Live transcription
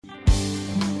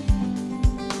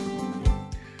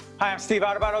Hi, I'm Steve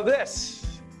Adubato. This,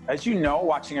 as you know,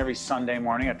 watching every Sunday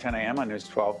morning at 10 a.m. on News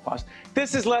 12 Plus.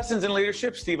 This is Lessons in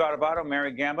Leadership. Steve Adubato,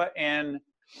 Mary Gamba, and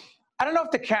I don't know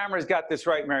if the camera's got this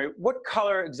right, Mary. What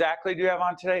color exactly do you have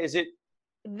on today? Is it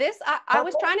this? I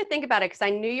was trying to think about it because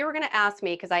I knew you were going to ask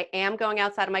me because I am going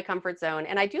outside of my comfort zone,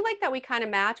 and I do like that we kind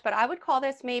of match. But I would call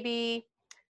this maybe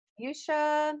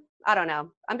fuchsia. I don't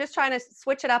know. I'm just trying to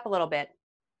switch it up a little bit.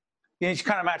 You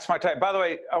kind of match my type. By the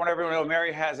way, I want everyone to know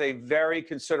Mary has a very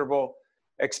considerable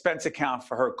expense account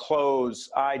for her clothes.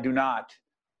 I do not,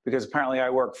 because apparently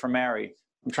I work for Mary.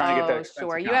 I'm trying to get that expense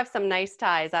sure. account. You have some nice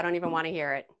ties. I don't even want to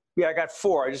hear it. Yeah, I got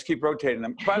 4. I just keep rotating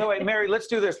them. By the way, Mary, let's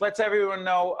do this. Let's everyone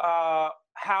know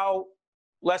how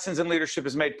Lessons in Leadership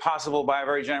is made possible by our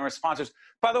very generous sponsors.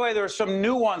 By the way, there are some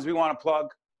new ones we want to plug.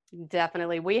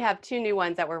 Definitely. We have 2 new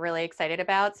ones that we're really excited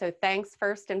about. So thanks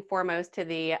first and foremost to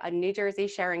the New Jersey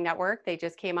Sharing Network. They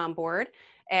just came on board.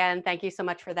 And thank you so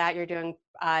much for that. You're doing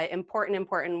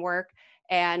important work.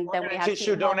 And then we have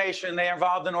tissue donation. They're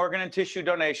involved in organ and tissue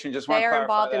donation. Just want to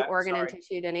clarify that. They're involved in organ and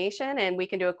tissue donation. And we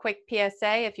can do a quick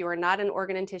PSA. If you are not an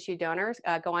organ and tissue donor,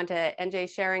 go on to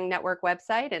NJ Sharing Network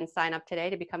website and sign up today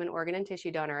to become an organ and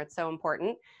tissue donor. It's so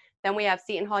important. Then we have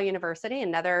Seton Hall University,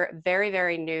 another very,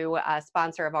 very new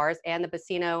sponsor of ours, and the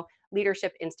Buccino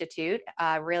Leadership Institute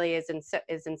really is in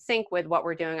sync with what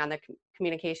we're doing on the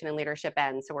communication and leadership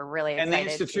end. So we're really excited. And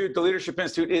the Leadership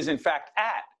Institute is in fact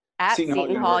at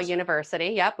Seton Hall University.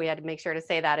 Yep, we had to make sure to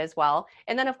say that as well.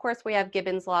 And then, of course, we have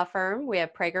Gibbons Law Firm, we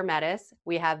have Prager Metis,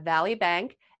 we have Valley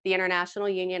Bank, the International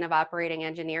Union of Operating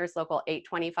Engineers, Local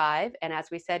 825, and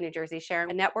as we said, New Jersey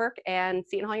Sharing Network and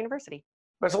Seton Hall University.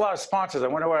 There's a lot of sponsors. I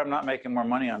wonder why I'm not making more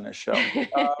money on this show.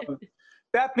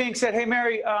 That being said, hey,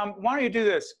 Mary, why don't you do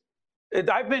this?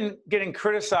 I've been getting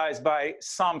criticized by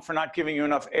some for not giving you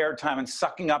enough airtime and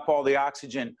sucking up all the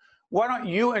oxygen. Why don't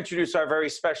you introduce our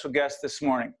very special guest this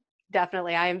morning?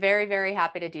 Definitely. I am very, very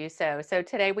happy to do so. So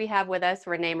today we have with us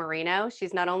Renee Marino.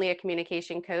 She's not only a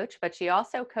communication coach, but she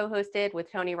also co-hosted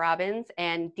with Tony Robbins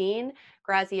and Dean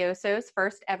Grazioso's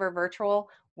first ever virtual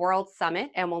World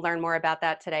Summit. And we'll learn more about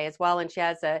that today as well. And she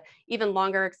has a even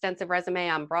longer, extensive resume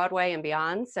on Broadway and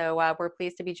beyond. So we're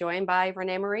pleased to be joined by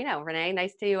Renee Marino. Renee,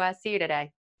 nice to see you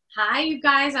today. Hi, you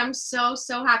guys. I'm so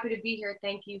happy to be here.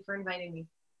 Thank you for inviting me.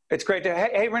 It's great to,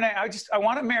 hey Renee, I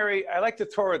want to Mary, I like to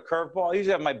throw her a curveball. I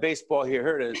usually have my baseball here.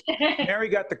 Here it is. Mary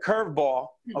got the curveball,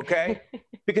 okay?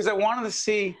 Because I wanted to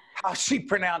see how she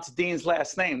pronounced Dean's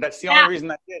last name. That's the only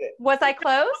reason I did it. Was I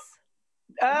close?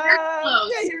 Close.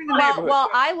 Yeah, you're in the neighborhood. Well,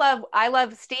 I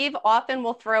love Steve often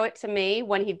will throw it to me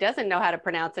when he doesn't know how to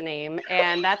pronounce a name,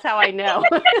 and that's how I know.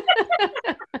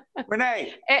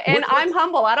 Renee. And I'm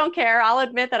humble. I don't care. I'll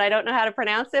admit that I don't know how to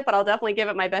pronounce it, but I'll definitely give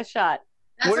it my best shot.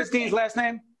 What is Dean's last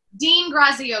name? Dean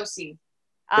Graziosi.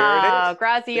 Oh,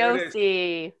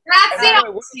 Graziosi.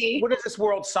 Graziosi. What is this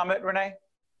World Summit, Renee?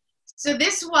 So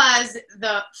this was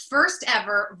the first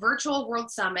ever virtual World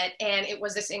Summit, and it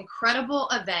was this incredible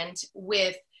event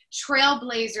with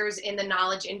trailblazers in the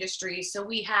knowledge industry. So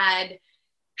we had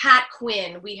Pat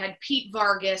Quinn, we had Pete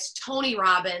Vargas, Tony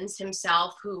Robbins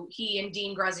himself, who he and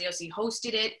Dean Graziosi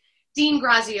hosted it, Dean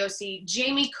Graziosi,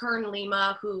 Jamie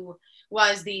Kern-Lima, who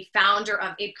was the founder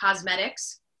of IT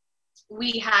Cosmetics.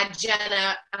 We had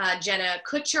Jenna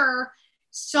Kutcher,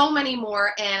 so many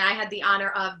more, and I had the honor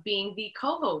of being the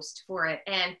co-host for it.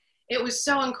 And it was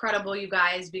so incredible, you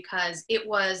guys, because it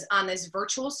was on this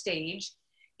virtual stage.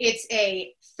 It's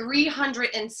a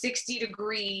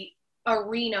 360-degree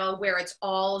arena where it's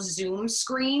all Zoom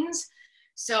screens.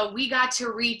 So we got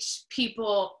to reach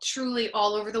people truly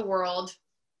all over the world.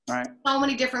 Right. So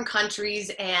many different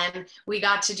countries, and we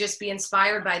got to just be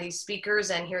inspired by these speakers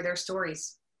and hear their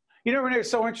stories. You know, Renee, what's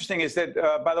so interesting is that,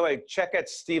 by the way, check out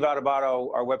Steve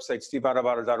Adubato, our website,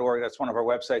 steveadubato.org. That's one of our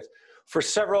websites. For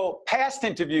several past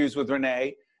interviews with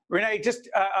Renee. Renee, just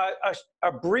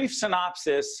a brief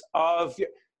synopsis of,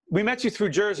 we met you through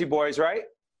Jersey Boys, right?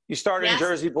 You started in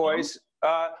Jersey Boys.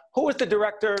 Who was the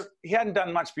director? He hadn't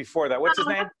done much before that. What's his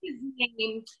name?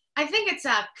 I think it's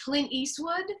Clint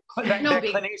Eastwood. That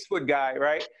Clint Eastwood guy,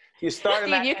 right? You started.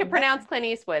 Steve, you can pronounce Clint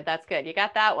Eastwood. That's good. You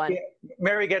got that one. Yeah,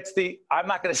 Mary gets the. I'm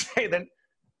not going to say that.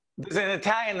 There's in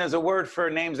Italian. There's a word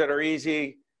for names that are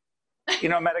easy. You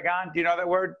know, Metagon. Do you know that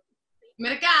word?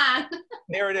 Metagon.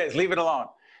 There it is. Leave it alone.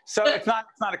 So it's not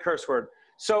a curse word.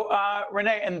 So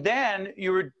Renee, and then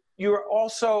you were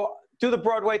also do the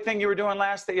Broadway thing you were doing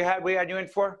last that we had you in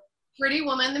for. Pretty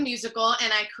Woman, the musical,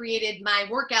 and I created my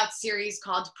workout series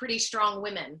called Pretty Strong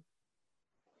Women.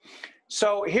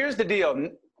 So here's the deal.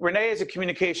 Renee is a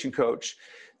communication coach.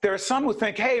 There are some who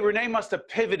think, hey, Renee must have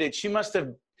pivoted. She must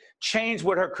have change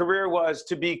what her career was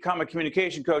to become a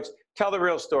communication coach. Tell the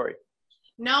real story.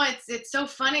 No, it's so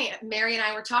funny. Mary and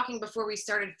I were talking before we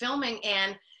started filming,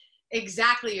 and you're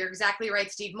exactly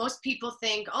right, Steve. Most people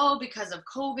think, oh, because of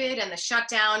COVID and the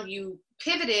shutdown, you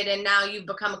pivoted and now you've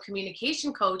become a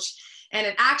communication coach. And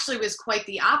it actually was quite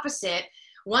the opposite.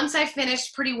 Once I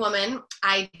finished Pretty Woman,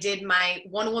 I did my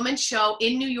one-woman show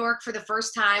in New York for the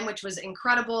first time, which was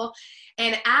incredible.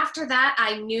 And after that,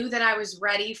 I knew that I was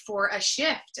ready for a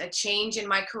shift, a change in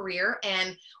my career.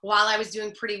 And while I was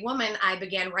doing Pretty Woman, I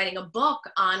began writing a book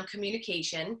on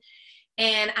communication.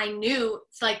 And I knew,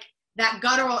 it's like that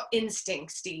guttural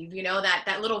instinct, Steve, you know,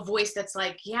 that little voice that's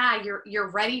like, yeah,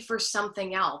 you're ready for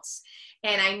something else.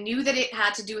 And I knew that it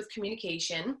had to do with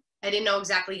communication. I didn't know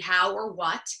exactly how or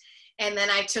what. And then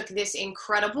I took this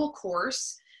incredible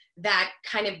course that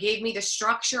kind of gave me the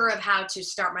structure of how to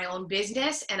start my own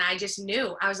business. And I just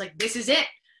knew, I was like, this is it.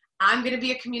 I'm going to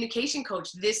be a communication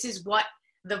coach. This is what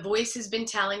the voice has been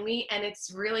telling me. And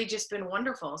it's really just been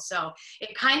wonderful. So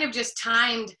it kind of just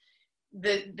timed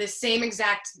the same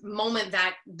exact moment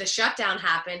that the shutdown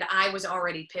happened. I was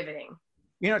already pivoting.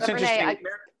 You know, it's But interesting. Renee,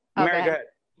 Mary, go ahead.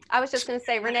 I was just going to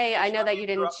say, Renee, I know that you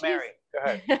didn't choose. Mary, go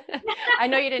ahead. I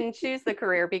know you didn't choose the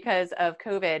career because of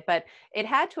COVID, but it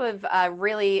had to have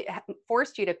really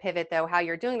forced you to pivot, though, how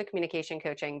you're doing the communication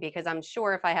coaching, because I'm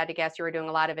sure if I had to guess, you were doing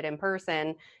a lot of it in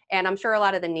person, and I'm sure a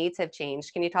lot of the needs have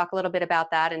changed. Can you talk a little bit about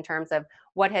that in terms of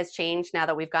what has changed now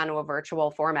that we've gone to a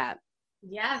virtual format?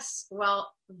 Yes.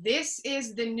 Well, this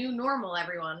is the new normal,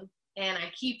 everyone. And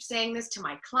I keep saying this to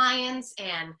my clients,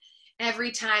 and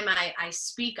every time I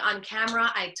speak on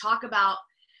camera, I talk about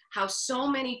how so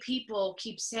many people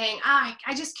keep saying, I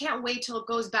just can't wait till it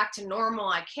goes back to normal.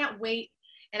 I can't wait.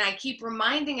 And I keep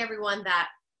reminding everyone that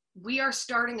we are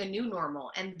starting a new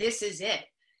normal, and this is it.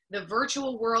 The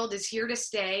virtual world is here to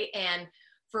stay. And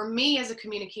for me as a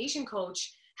communication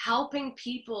coach, helping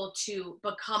people to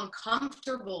become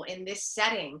comfortable in this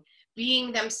setting,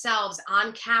 being themselves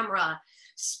on camera,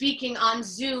 speaking on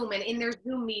Zoom and in their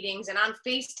Zoom meetings and on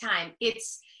FaceTime,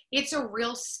 it's a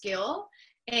real skill.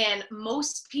 And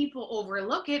most people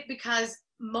overlook it because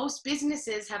most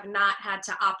businesses have not had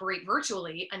to operate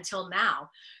virtually until now.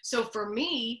 So for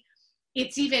me,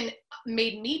 it's even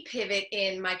made me pivot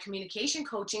in my communication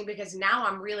coaching, because now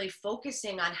I'm really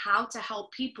focusing on how to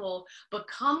help people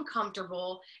become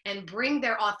comfortable and bring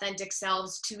their authentic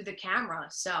selves to the camera.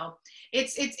 So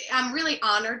I'm really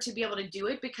honored to be able to do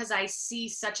it because I see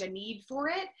such a need for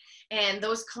it. And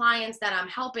those clients that I'm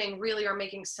helping really are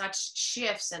making such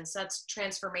shifts and such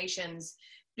transformations,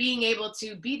 being able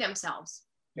to be themselves.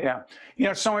 Yeah. You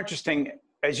know, it's so interesting.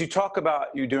 As you talk about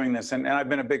you doing this, and I've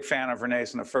been a big fan of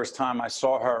Renee's, and the first time I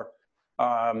saw her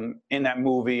in that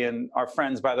movie, and our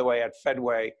friends, by the way, at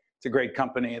Fedway, it's a great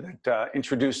company that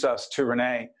introduced us to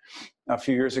Renee a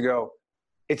few years ago.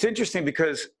 It's interesting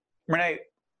because, Renee,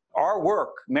 our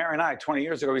work, Mary and I, 20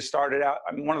 years ago, we started out,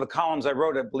 I mean, one of the columns I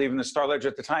wrote, I believe, in the Star Ledger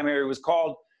at the time, Mary, was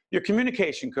called Your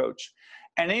Communication Coach.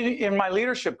 And in my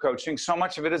leadership coaching, so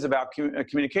much of it is about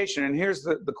communication. And here's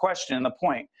the question and the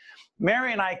point.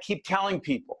 Mary and I keep telling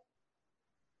people,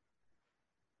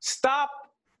 stop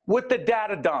with the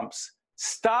data dumps.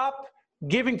 Stop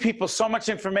giving people so much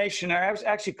information. And I was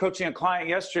actually coaching a client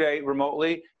yesterday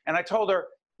remotely, and I told her,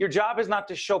 your job is not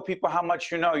to show people how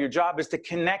much you know. Your job is to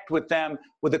connect with them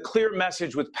with a clear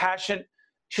message, with passion.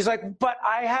 She's like, but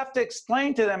I have to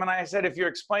explain to them. And I said, if you're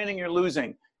explaining, you're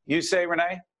losing. You say,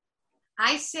 Renee?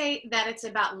 I say that it's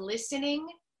about listening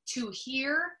to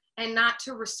hear and not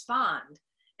to respond.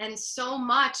 And so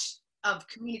much of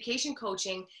communication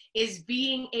coaching is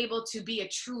being able to be a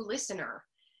true listener.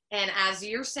 And as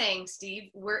you're saying, Steve,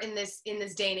 we're in this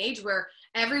day and age where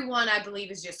everyone, I believe,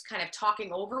 is just kind of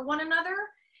talking over one another.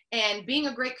 And being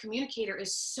a great communicator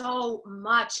is so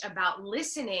much about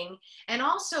listening and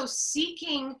also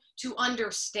seeking to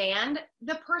understand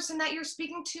the person that you're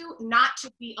speaking to, not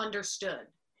to be understood.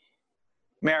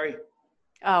 Mary?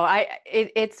 Oh,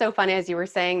 it's so funny as you were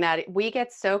saying that. We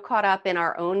get so caught up in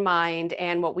our own mind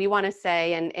and what we want to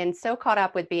say, and so caught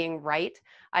up with being right.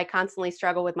 I constantly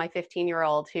struggle with my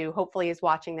 15-year-old who hopefully is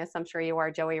watching this. I'm sure you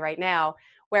are, Joey, right now,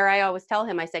 where I always tell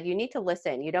him, I said, you need to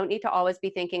listen. You don't need to always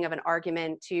be thinking of an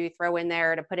argument to throw in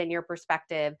there to put in your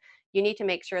perspective. You need to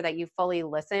make sure that you fully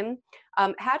listen.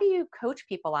 How do you coach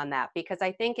people on that? Because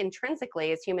I think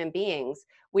intrinsically as human beings,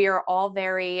 we are all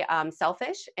very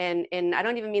selfish. And I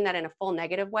don't even mean that in a full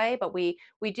negative way, but we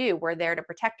do. We're there to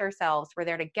protect ourselves. We're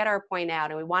there to get our point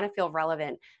out, and we want to feel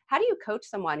relevant. How do you coach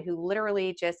someone who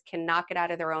literally just cannot get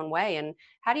out of their own way? And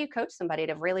how do you coach somebody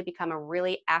to really become a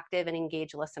really active and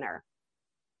engaged listener?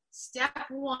 step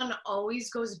one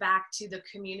always goes back to the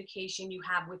communication you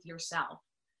have with yourself.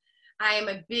 I am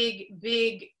a big,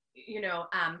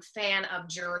 fan of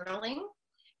journaling,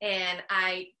 and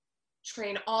I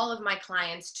train all of my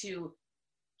clients to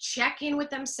check in with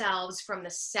themselves from the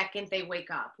second they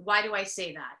wake up. Why do I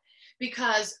say that?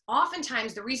 Because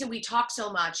oftentimes the reason we talk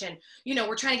so much and,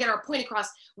 we're trying to get our point across,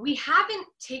 we haven't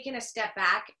taken a step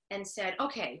back and said,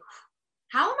 okay,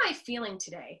 how am I feeling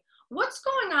today? What's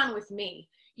going on with me?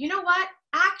 You know what?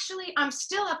 Actually, I'm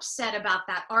still upset about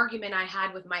that argument I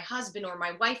had with my husband or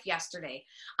my wife yesterday.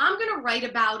 I'm going to write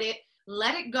about it,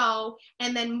 let it go,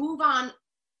 and then move on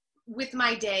with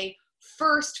my day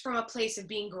first from a place of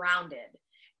being grounded.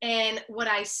 And what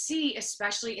I see,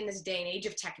 especially in this day and age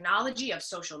of technology, of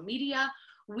social media,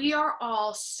 we are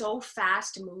all so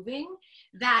fast moving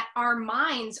that our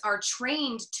minds are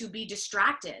trained to be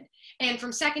distracted. And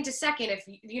from second to second, if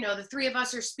the three of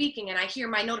us are speaking and I hear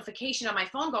my notification on my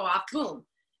phone go off, boom,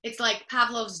 it's like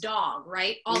Pavlov's dog,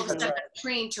 right? All of a sudden I'm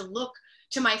trained to look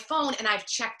to my phone and I've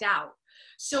checked out.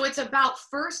 So it's about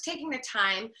first taking the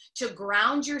time to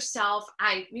ground yourself.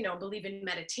 I, believe in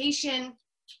meditation,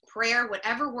 prayer,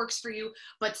 whatever works for you,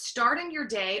 but starting your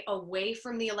day away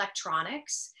from the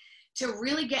electronics to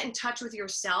really get in touch with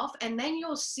yourself. And then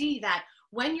you'll see that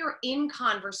when you're in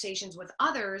conversations with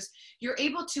others, you're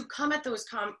able to come at those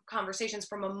conversations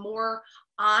from a more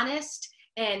honest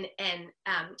and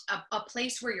a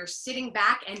place where you're sitting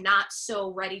back and not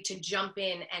so ready to jump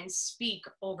in and speak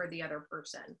over the other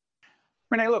person.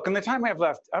 Renee, look, in the time I have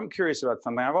left, I'm curious about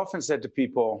something. I've often said to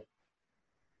people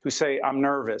who say, I'm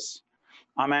nervous,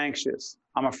 I'm anxious,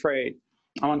 I'm afraid,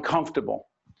 I'm uncomfortable.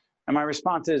 And my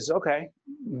response is, okay,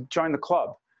 join the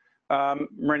club.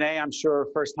 Renee, I'm sure,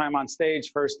 first time on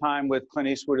stage, first time with Clint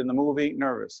Eastwood in the movie,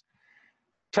 nervous.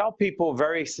 Tell people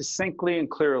very succinctly and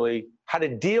clearly how to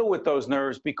deal with those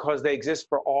nerves because they exist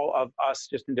for all of us,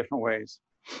 just in different ways.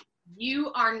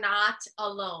 You are not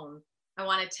alone. I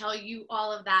want to tell you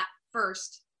all of that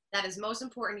first. That is most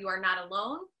important. You are not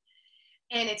alone.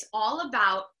 And it's all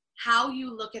about how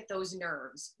you look at those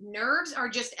nerves. Nerves are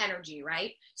just energy,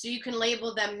 right? So you can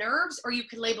label them nerves or you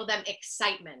can label them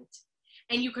excitement.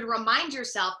 And you can remind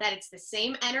yourself that it's the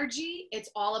same energy. It's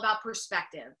all about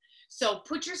perspective. So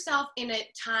put yourself in a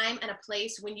time and a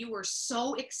place when you were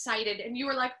so excited and you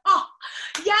were like, oh,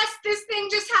 yes, this thing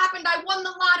just happened. I won the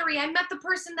lottery. I met the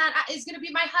person that is going to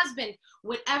be my husband.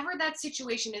 Whatever that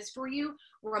situation is for you,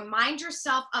 remind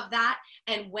yourself of that.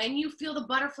 And when you feel the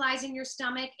butterflies in your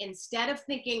stomach, instead of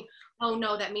thinking, oh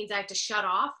no, that means I have to shut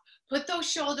off, put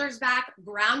those shoulders back,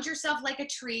 ground yourself like a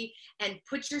tree, and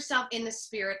put yourself in the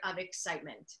spirit of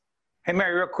excitement. Hey,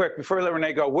 Mary, real quick, before we let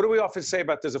Renee go, what do we often say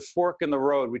about there's a fork in the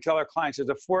road? We tell our clients there's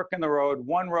a fork in the road.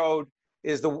 One road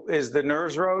is the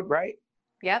nerves road, right?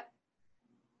 Yep.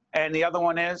 And the other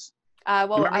one is?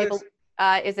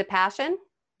 Is it passion?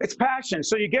 It's passion.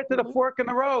 So you get to the fork in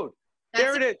the road.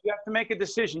 There it is. You have to make a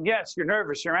decision. Yes, you're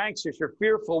nervous, you're anxious, you're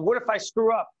fearful. What if I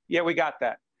screw up? Yeah, we got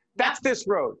that. That's this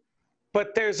road.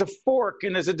 But there's a fork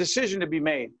and there's a decision to be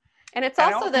made. And it's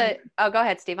also go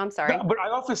ahead, Steve, I'm sorry. But I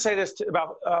often say this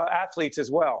about athletes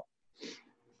as well.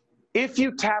 If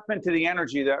you tap into the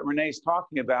energy that Renee's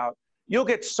talking about, you'll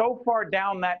get so far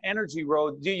down that energy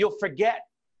road, you'll forget.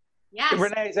 Yes.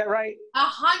 Renee, is that right? 100%.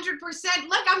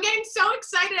 Look, I'm getting so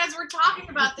excited as we're talking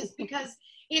about this because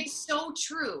it's so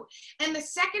true. And the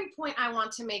second point I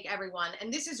want to make, everyone,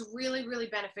 and this is really, really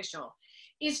beneficial,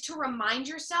 is to remind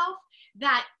yourself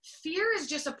that fear is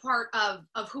just a part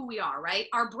of who we are, right?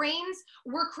 Our brains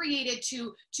were created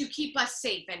to keep us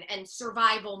safe and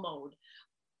survival mode.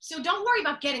 So don't worry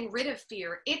about getting rid of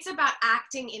fear. It's about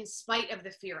acting in spite of the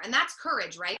fear. And that's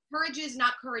courage, right? Courage is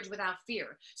not courage without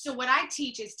fear. So what I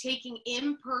teach is taking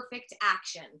imperfect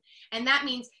action. And that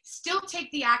means still take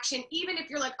the action, even if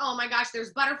you're like, oh my gosh,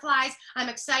 there's butterflies, I'm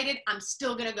excited, I'm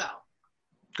still gonna go.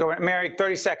 Go, Mary,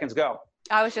 30 seconds, go.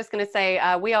 I was just going to say,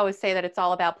 we always say that it's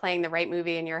all about playing the right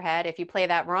movie in your head. If you play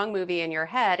that wrong movie in your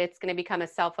head, it's going to become a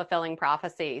self-fulfilling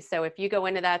prophecy. So if you go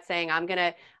into that saying, I'm going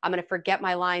to forget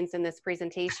my lines in this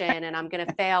presentation and I'm going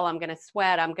to fail, I'm going to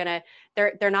sweat,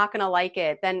 they're not going to like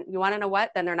it. Then you want to know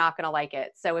what? Then they're not going to like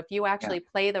it. So if you actually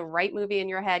play the right movie in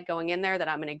your head going in there that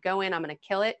I'm going to go in, I'm going to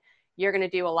kill it, you're going to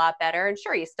do a lot better. And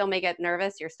sure, you still may get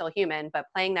nervous. You're still human, but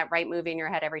playing that right movie in your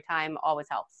head every time always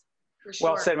helps. For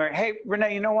sure. Well said, Mary. Hey,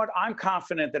 Renee, you know what? I'm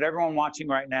confident that everyone watching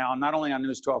right now, not only on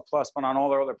News 12 Plus, but on all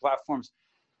their other platforms,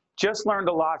 just learned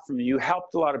a lot from you. You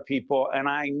helped a lot of people. And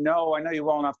I know you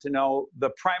well enough to know the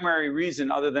primary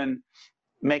reason, other than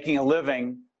making a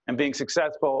living and being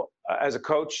successful as a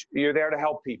coach, you're there to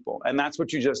help people. And that's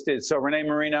what you just did. So Renee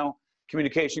Marino,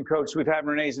 communication coach, we've had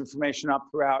Renee's information up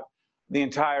throughout the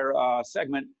entire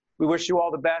segment. We wish you all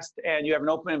the best, and you have an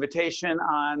open invitation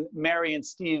on Mary and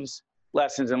Steve's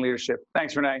lessons in leadership.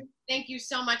 Thanks, Renee. Thank you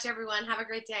so much, everyone. Have a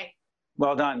great day.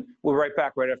 Well done. We'll be right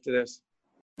back right after this.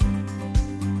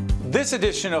 This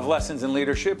edition of Lessons in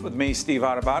Leadership with me, Steve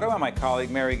Adubato, and my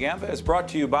colleague Mary Gamba is brought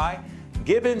to you by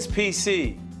Gibbons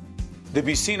PC, the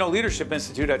Buccino Leadership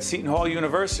Institute at Seton Hall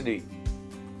University,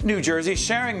 New Jersey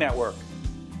Sharing Network,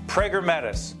 Prager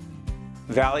Metis,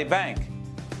 Valley Bank,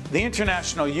 the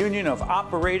International Union of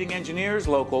Operating Engineers,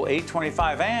 Local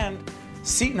 825, and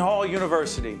Seton Hall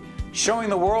University, showing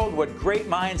the world what great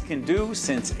minds can do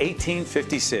since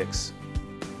 1856.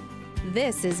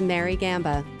 This is Mary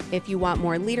Gamba. If you want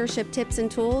more leadership tips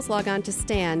and tools, log on to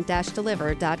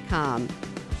stand-deliver.com.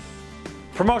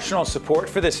 Promotional support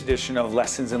for this edition of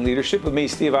Lessons in Leadership with me,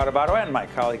 Steve Adubato, and my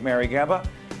colleague Mary Gamba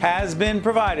has been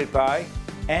provided by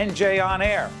NJ On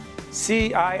Air,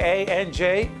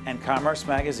 CIANJ, and Commerce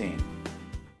Magazine.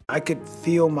 I could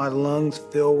feel my lungs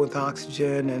fill with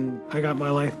oxygen, and I got my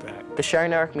life back. The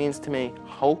Sharing Network means to me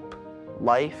hope,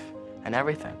 life, and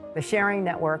everything. The Sharing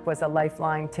Network was a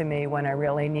lifeline to me when I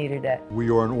really needed it.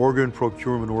 We are an organ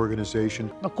procurement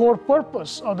organization. The core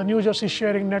purpose of the New Jersey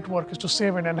Sharing Network is to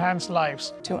save and enhance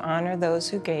lives. To honor those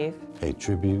who gave. Pay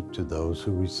tribute to those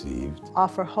who received.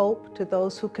 Offer hope to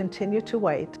those who continue to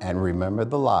wait. And remember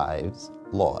the lives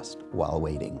lost while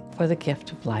waiting. For the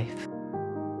gift of life.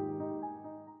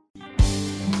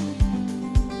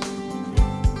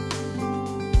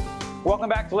 Welcome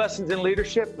back to Lessons in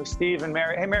Leadership with Steve and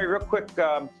Mary. Hey, Mary, real quick,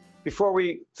 before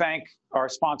we thank our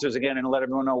sponsors again and let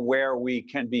everyone know where we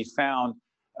can be found,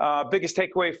 biggest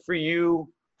takeaway for you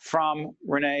from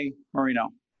Renee Marino?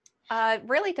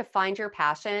 Really to find your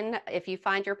passion. If you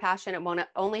find your passion, it won't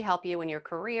only help you in your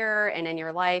career and in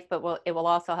your life, but it will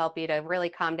also help you to really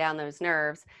calm down those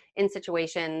nerves in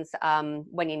situations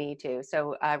when you need to.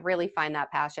 So really find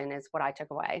that passion is what I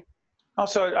took away.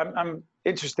 Also, I'm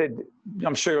interested,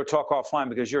 I'm sure you'll talk offline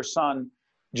because your son,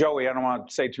 Joey, I don't want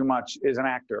to say too much, is an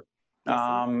actor.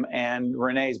 Yes, and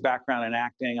Renee's background in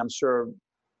acting, I'm sure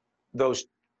that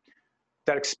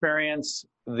experience,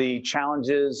 the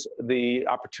challenges, the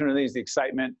opportunities, the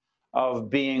excitement of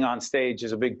being on stage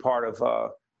is a big part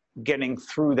of getting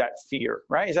through that fear,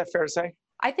 right? Is that fair to say?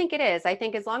 I think it is. I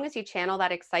think as long as you channel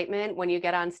that excitement when you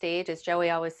get on stage, as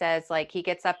Joey always says, like he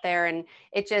gets up there and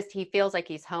he feels like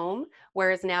he's home.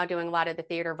 Whereas now doing a lot of the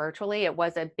theater virtually, it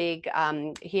was a big,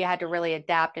 he had to really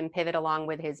adapt and pivot along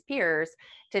with his peers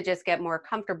to just get more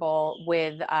comfortable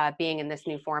with being in this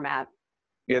new format.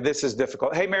 Yeah, this is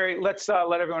difficult. Hey, Mary, let's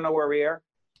let everyone know where we air.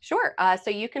 Sure.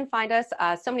 So you can find us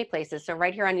so many places. So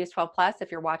right here on News 12 Plus, if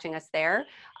you're watching us there,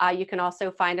 you can also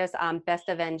find us on Best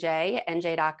of NJ,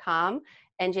 NJ.com.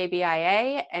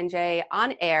 NJBIA, NJ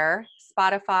On Air,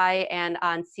 Spotify, and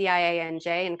on CIANJ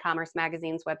and Commerce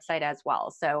Magazine's website as well.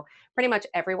 So pretty much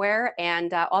everywhere.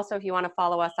 And also, if you want to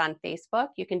follow us on Facebook,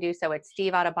 you can do so at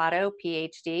Steve Adubato,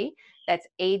 PhD. That's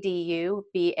ADUBATO,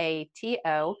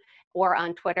 or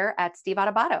on Twitter at Steve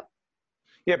Adubato.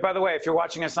 Yeah, by the way, if you're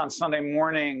watching us on Sunday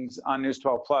mornings on News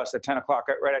 12 Plus at 10 o'clock,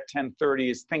 right at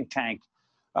 10:30 is Think Tank.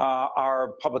 Our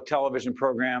public television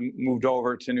program moved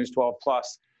over to News 12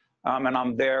 Plus. And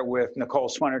I'm there with Nicole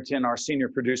Swenerton, our senior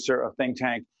producer of Think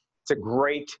Tank. It's a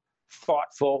great,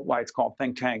 thoughtful, why it's called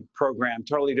Think Tank program,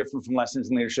 totally different from Lessons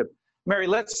in Leadership. Mary,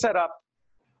 let's set up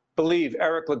Believe,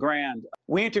 Eric LeGrand.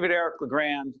 We interviewed Eric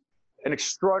LeGrand, an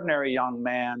extraordinary young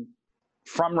man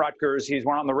from Rutgers. He's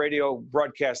one on the radio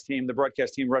broadcast team,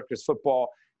 Rutgers football,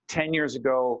 10 years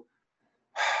ago,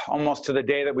 almost to the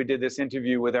day that we did this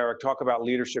interview with Eric. Talk about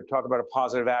leadership, talk about a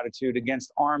positive attitude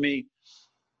against Army.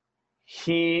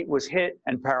 He was hit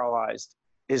and paralyzed.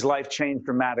 His life changed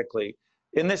dramatically.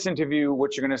 In this interview,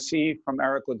 what you're going to see from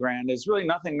Eric LeGrand is really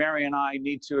nothing Mary and I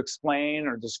need to explain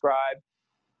or describe.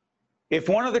 If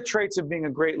one of the traits of being a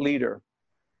great leader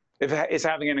is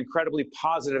having an incredibly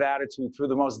positive attitude through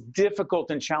the most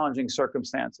difficult and challenging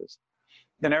circumstances,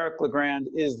 then Eric LeGrand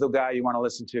is the guy you want to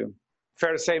listen to.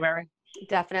 Fair to say, Mary?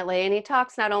 Definitely. And he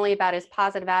talks not only about his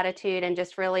positive attitude and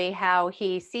just really how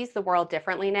he sees the world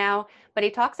differently now, but he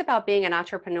talks about being an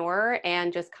entrepreneur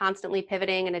and just constantly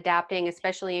pivoting and adapting,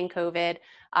 especially in COVID.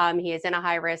 He is in a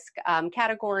high risk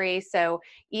category. So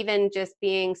even just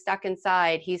being stuck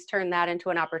inside, he's turned that into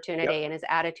an opportunity, and his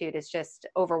attitude is just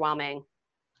overwhelming.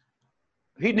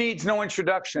 He needs no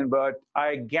introduction, but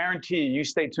I guarantee you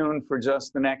stay tuned for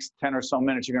just the next 10 or so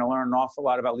minutes. You're going to learn an awful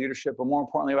lot about leadership, but more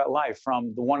importantly about life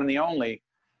from the one and the only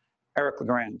Eric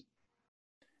LeGrand.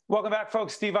 Welcome back,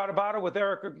 folks. Steve Adubato with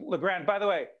Eric LeGrand. By the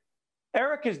way,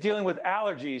 Eric is dealing with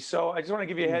allergies, so I just want to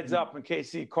give you a heads up in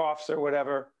case he coughs or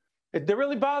whatever. They're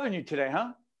really bothering you today,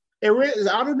 huh?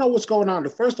 I don't know what's going on.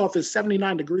 First off, it's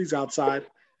 79 degrees outside.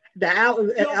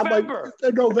 November.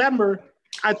 November.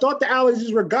 I thought the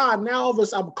allergies were gone. Now all of a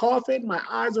sudden I'm coughing. My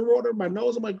eyes are watering. My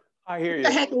nose. I'm like, I hear you.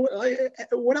 The heck,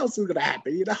 what else is gonna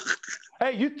happen? You know.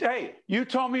 Hey, you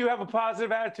told me you have a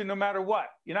positive attitude no matter what.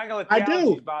 You're not gonna let the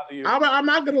allergies bother you. I'm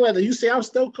not gonna let it. You see,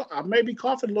 I may be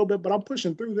coughing a little bit, but I'm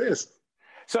pushing through this.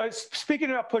 So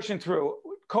speaking about pushing through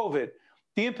COVID,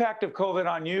 the impact of COVID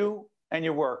on you and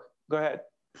your work. Go ahead.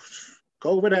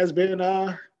 COVID has been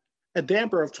a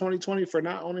damper of 2020 for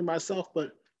not only myself,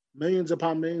 but millions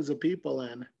upon millions of people.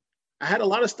 And I had a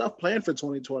lot of stuff planned for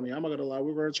 2020. I'm not gonna lie.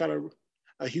 We were gonna try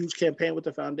a huge campaign with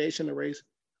the foundation to raise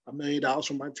 $1 million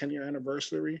for my 10-year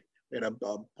anniversary. We had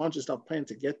a bunch of stuff planned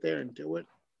to get there and do it.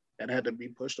 That had to be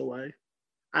pushed away.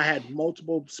 I had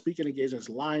multiple speaking engagements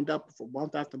lined up for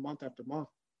month after month after month.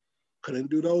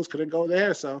 Couldn't do those, couldn't go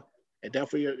there. So it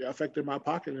definitely affected my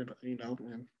pocket,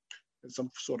 in some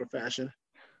sort of fashion.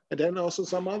 And then also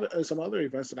some other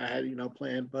events that I had,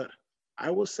 planned. But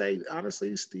I will say,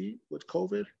 honestly, Steve, with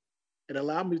COVID, it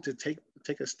allowed me to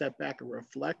take a step back and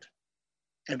reflect.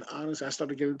 And honestly, I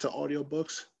started getting into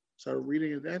audiobooks, started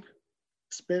reading it then.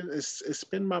 It's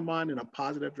spin my mind in a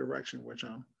positive direction, which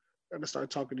I'm going to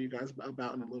start talking to you guys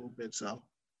about in a little bit. So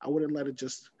I wouldn't let it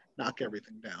just knock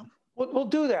everything down. We'll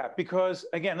do that because,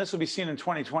 again, this will be seen in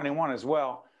 2021 as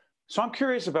well. So I'm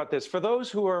curious about this. For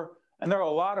those who are, and there are a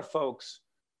lot of folks,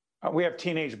 we have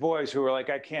teenage boys who are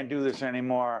like, I can't do this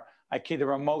anymore. The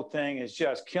remote thing is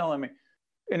just killing me.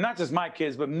 And not just my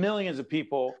kids, but millions of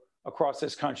people across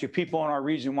this country, people in our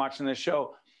region watching this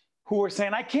show who are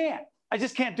saying, I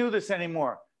just can't do this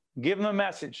anymore. Give them a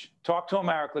message. Talk to them,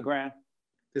 Eric LeGrand.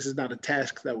 This is not a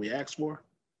task that we ask for.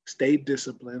 Stay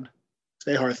disciplined.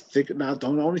 Stay hard.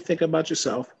 Don't only think about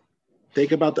yourself.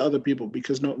 Think about the other people,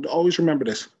 because always remember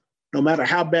this. No matter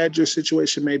how bad your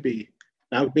situation may be,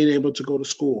 not being able to go to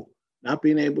school, not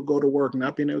being able to go to work,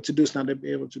 not being able to do this, not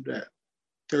being able to do that,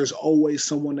 there's always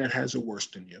someone that has it worse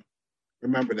than you.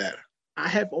 Remember that. I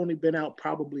have only been out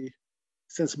probably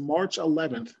since March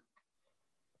 11th,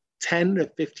 10 to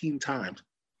 15 times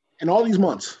in all these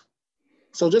months.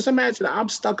 So just imagine I'm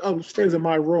stuck upstairs in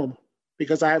my room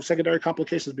because I have secondary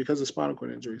complications because of spinal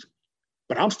cord injuries.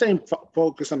 But I'm staying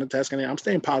focused on the task and I'm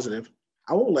staying positive.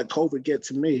 I won't let COVID get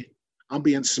to me. I'm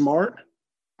being smart.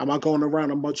 I'm not going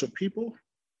around a bunch of people.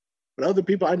 But other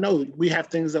people, I know we have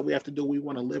things that we have to do. We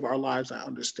want to live our lives. I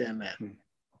understand that.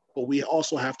 But we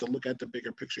also have to look at the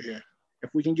bigger picture here. If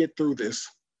we can get through this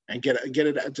and get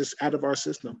it just out of our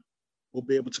system, we'll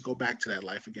be able to go back to that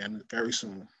life again very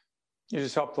soon. You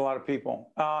just helped a lot of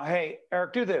people. Hey,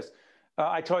 Eric, do this.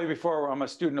 I told you before, I'm a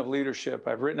student of leadership.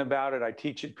 I've written about it. I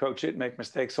teach it, coach it, make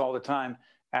mistakes all the time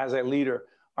as a leader.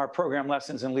 Our program,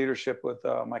 Lessons in Leadership, with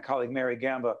my colleague, Mary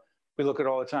Gamba, we look at it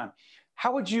all the time.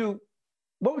 What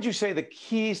would you say the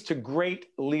keys to great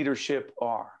leadership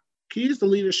are? Keys to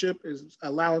leadership is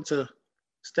allowing to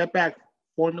step back,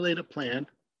 formulate a plan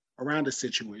around a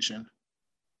situation,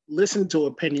 listen to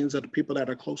opinions of the people that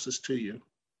are closest to you,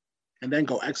 and then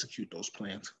go execute those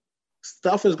plans.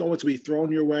 Stuff is going to be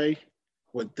thrown your way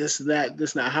with this, that.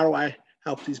 How do I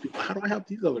help these people? How do I help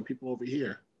these other people over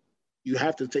here? You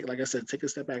have to take a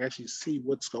step back, actually see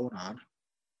what's going on,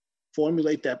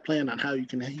 formulate that plan on how you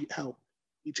can help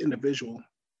each individual,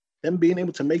 then being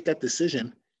able to make that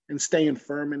decision and staying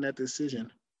firm in that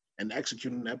decision and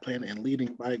executing that plan and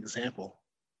leading by example.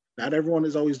 Not everyone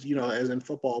is always, as in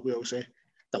football, we always say,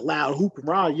 the loud hooping,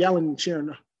 yelling and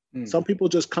cheering. Some people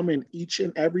just come in each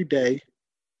and every day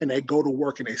and they go to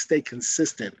work and they stay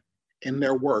consistent in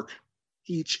their work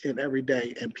each and every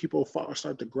day. And people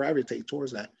start to gravitate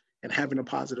towards that and having a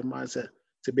positive mindset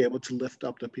to be able to lift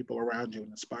up the people around you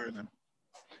and inspire them.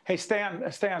 Hey, stay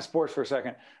on sports for a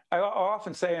second. I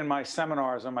often say in my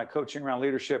seminars on my coaching around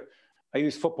leadership, I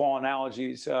use football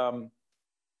analogies. I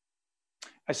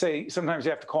say sometimes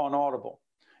you have to call an audible.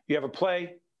 You have a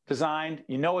play designed,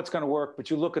 you know it's going to work, but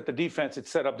you look at the defense, it's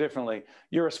set up differently.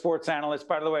 You're a sports analyst.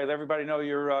 By the way, let everybody know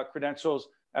your credentials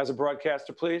as a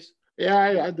broadcaster, please. Yeah,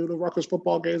 I do the Rutgers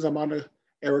football games. I'm on the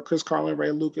air with Chris Carlin,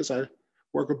 Ray Lucas. I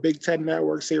work with Big Ten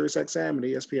Network, Sirius XM, and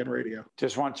ESPN Radio.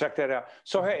 Just want to check that out.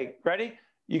 So, hey, ready?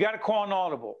 You got to call an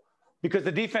audible because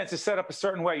the defense is set up a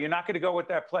certain way. You're not going to go with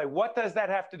that play. What does that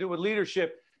have to do with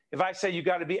leadership? If I say you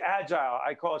got to be agile,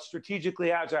 I call it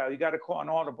strategically agile. You got to call an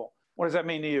audible. What does that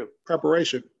mean to you?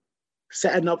 Preparation.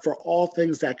 Setting up for all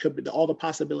things that could be, all the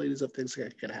possibilities of things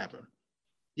that could happen.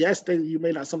 Yes, you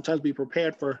may not sometimes be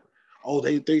prepared for,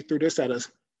 they threw this at us.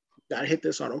 Got to hit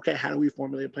this hard. Okay, how do we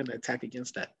formulate a plan to attack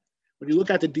against that? When you look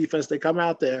at the defense, they come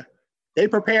out there, they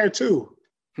prepare too.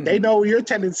 They know your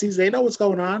tendencies. They know what's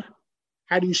going on.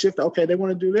 How do you shift? Okay, they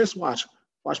want to do this. Watch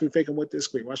me faking with this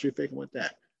screen. Watch me faking with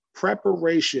that.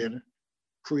 Preparation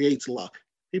creates luck.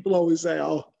 People always say,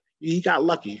 oh, he got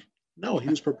lucky. No, he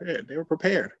was prepared. They were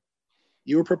prepared.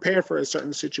 You were prepared for a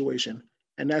certain situation,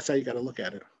 and that's how you got to look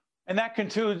at it. And that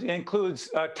includes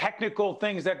technical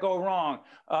things that go wrong,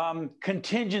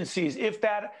 contingencies.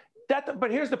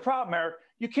 But here's the problem, Eric.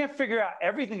 You can't figure out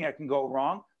everything that can go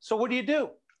wrong. So what do you do?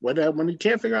 When you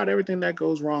can't figure out everything that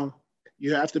goes wrong,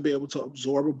 you have to be able to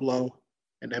absorb a blow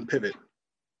and then pivot.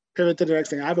 Pivot to the next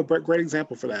thing. I have a great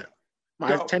example for that.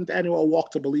 My 10th annual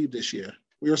Walk to Believe this year.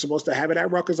 We were supposed to have it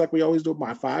at Rutgers like we always do.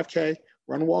 My 5K,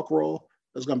 run, walk, roll.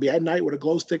 It was going to be at night with a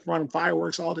glow stick run,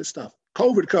 fireworks, all this stuff.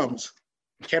 COVID comes.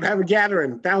 Can't have a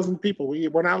gathering, 1,000 people.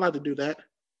 We're not allowed to do that.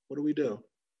 What do?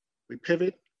 We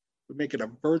pivot. We make it a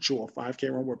virtual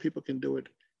 5K run where people can do it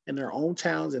in their own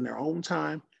towns, in their own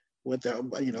time, with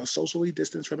socially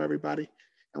distanced from everybody.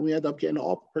 And we end up getting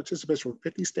all participants from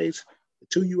 50 states,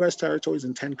 2 U.S. territories,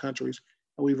 and 10 countries.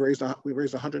 And we've raised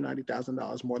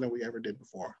 $190,000 more than we ever did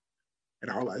before in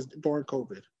our lives during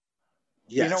COVID.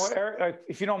 Yes. You know what, Eric?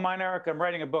 If you don't mind, Eric, I'm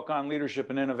writing a book on leadership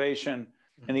and innovation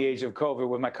in the age of COVID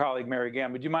with my colleague, Mary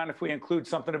Gamba. Do you mind if we include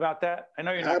something about that? I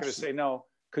know you're not going to say no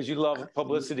because you love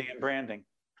publicity and branding.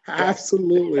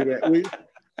 Absolutely, man.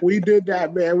 We did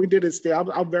that, man. We did it still.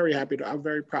 I'm very happy. I'm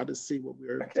very proud to see what we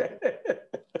were doing.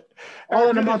 All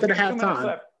in a month and a half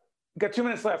time. Got 2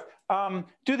 minutes left.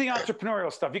 Do the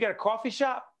entrepreneurial stuff. You got a coffee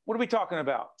shop? What are we talking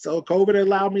about? So COVID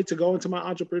allowed me to go into my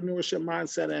entrepreneurship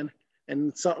mindset, and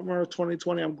in summer of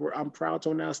 2020, I'm proud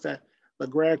to announce that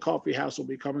LeGrand Coffee House will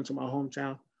be coming to my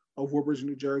hometown of Woodbridge,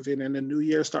 New Jersey. And in the new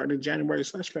year, starting in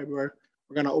January/February,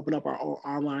 we're going to open up our own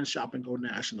online shop and go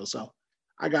national. So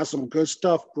I got some good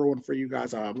stuff brewing for you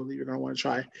guys. I believe you're going to want to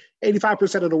try.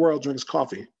 85% of the world drinks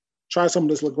coffee. Try some of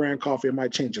this LeGrand coffee. It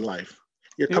might change your life.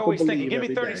 You're always thinking, give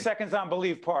me 30 seconds on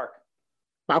Believe Park.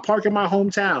 My park in my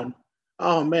hometown.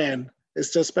 Oh, man.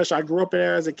 It's just special. I grew up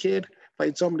there as a kid,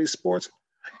 played so many sports,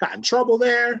 got in trouble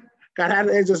there.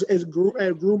 It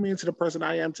grew me into the person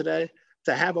I am today.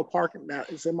 To have a park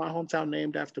that is in my hometown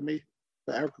named after me,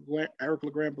 the Eric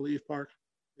LeGrand Believe Park,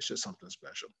 it's just something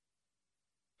special.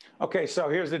 Okay, so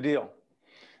here's the deal.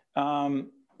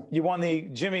 You won the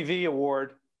Jimmy V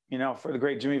Award, for the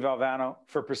great Jimmy Valvano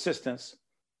for perseverance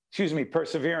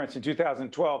in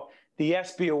 2012. The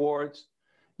ESPY Awards.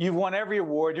 You've won every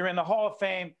award. You're in the Hall of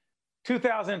Fame,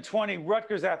 2020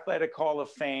 Rutgers Athletic Hall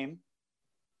of Fame.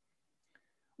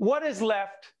 What is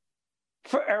left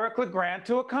for Eric LeGrand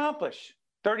to accomplish?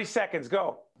 30 seconds,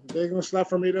 go. The biggest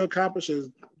left for me to accomplish is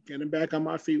getting back on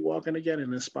my feet, walking again,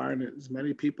 and inspiring as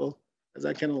many people as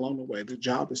I can along the way. The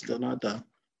job is still not done.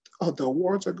 Oh, the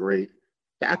awards are great.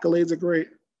 The accolades are great.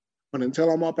 But until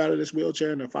I'm up out of this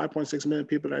wheelchair and the 5.6 million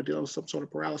people that are dealing with some sort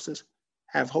of paralysis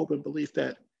have hope and belief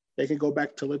that they can go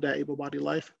back to live that able-bodied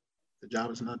life, the job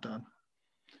is not done.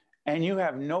 And you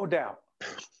have no doubt,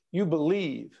 you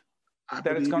believe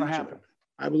that it's going to happen.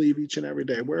 I believe each and every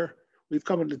day. We've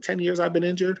come into 10 years I've been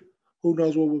injured. Who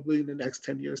knows what will be in the next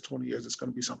 10 years, 20 years. It's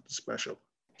going to be something special.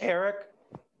 Eric,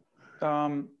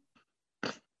 I'm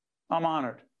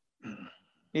honored,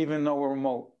 even though we're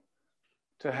remote,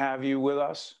 to have you with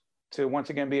us, to once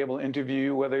again be able to interview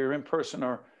you, whether you're in person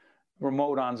or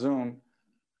remote on Zoom.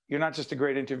 You're not just a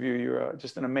great interviewer, you're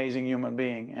just an amazing human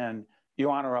being, and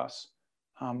you honor us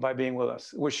by being with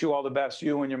us. Wish you all the best,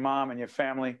 you and your mom and your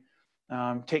family.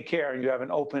 Take care. You have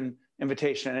an open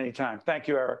invitation at any time. Thank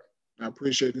you, Eric. I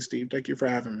appreciate it, Steve. Thank you for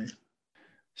having me.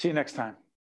 See you next time.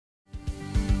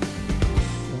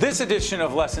 This edition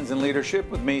of Lessons in Leadership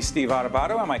with me, Steve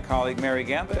Adubato, and my colleague Mary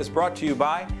Gamba is brought to you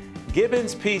by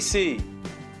Gibbons PC,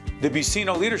 the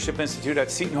Buccino Leadership Institute at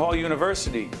Seton Hall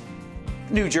University,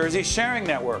 New Jersey Sharing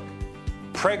Network,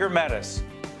 Prager Metis,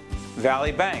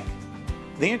 Valley Bank,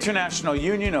 the International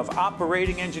Union of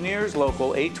Operating Engineers,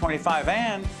 Local 825,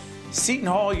 and Seton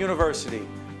Hall University,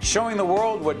 showing the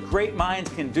world what great minds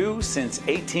can do since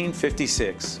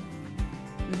 1856.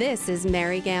 This is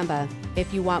Mary Gamba.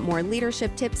 If you want more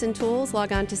leadership tips and tools,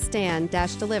 log on to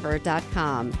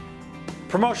stand-deliver.com.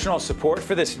 Promotional support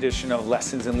for this edition of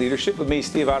Lessons in Leadership with me,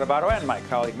 Steve Adubato, and my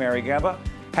colleague Mary Gamba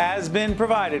has been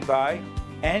provided by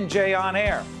NJ On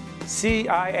Air,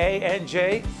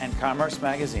 CIANJ, and Commerce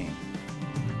Magazine.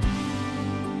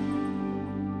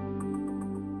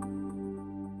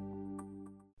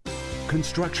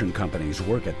 Construction companies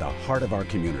work at the heart of our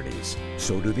communities.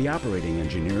 So do the operating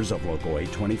engineers of Local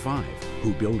 825,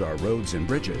 who build our roads and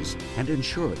bridges and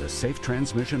ensure the safe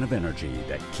transmission of energy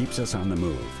that keeps us on the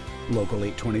move. Local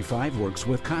 825 works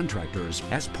with contractors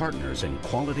as partners in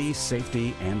quality,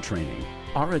 safety, and training.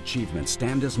 Our achievements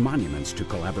stand as monuments to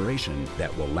collaboration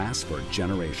that will last for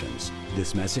generations.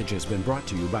 This message has been brought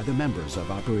to you by the members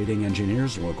of Operating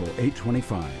Engineers Local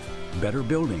 825. Better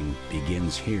building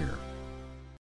begins here.